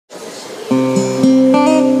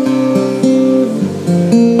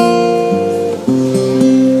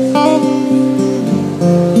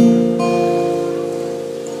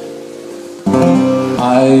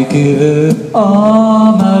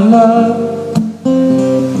all my love,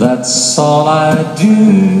 that's all I do.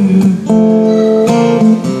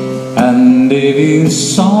 And if you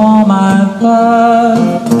saw my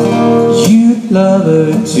love, you'd love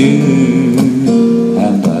her too.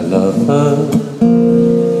 And I love her.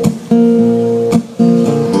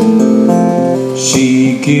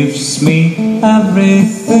 She gives me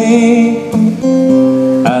everything,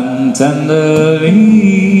 and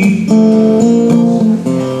tenderly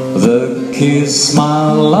the kiss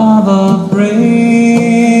my lover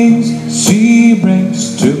brings, she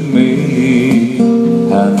brings to me.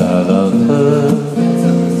 And I love her.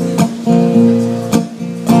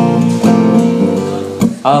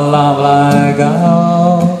 A love like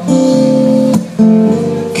ours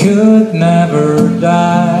could never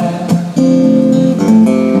die,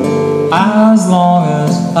 as long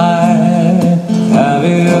as I have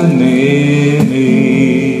you near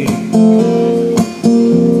me.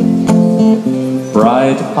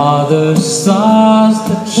 Bright are the stars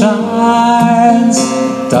that shine,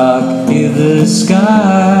 dark is the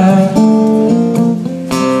sky.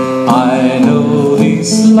 I know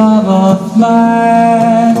this love of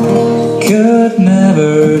mine could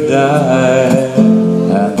never die,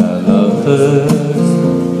 and I love her.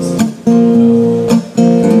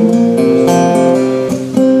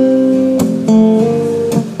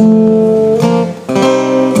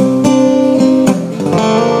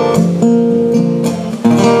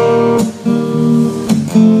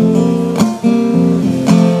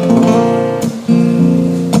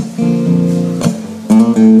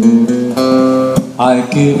 I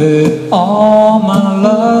give it all my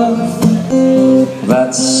love,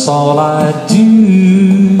 that's all I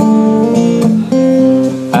do.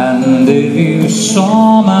 And if you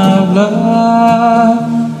saw my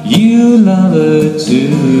love, you love her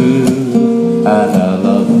too. And I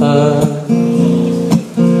love her.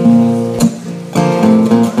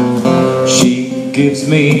 She gives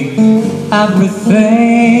me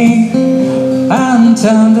everything, and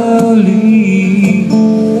tenderly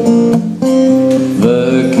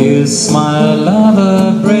the kiss my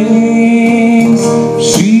lover brings,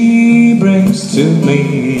 she brings to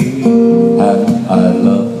me. And I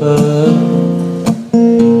love her.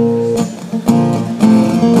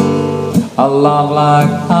 A love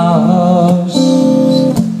like ours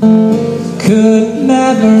could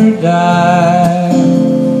never die,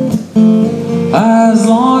 as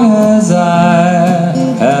long as I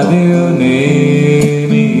have you near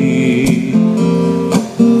me.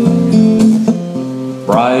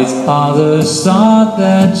 Bright are the stars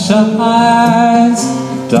that shines,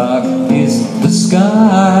 dark is the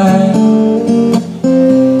sky.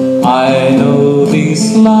 I know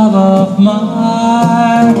this love of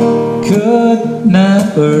mine could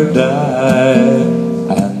never die,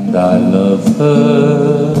 and I love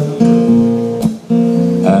her.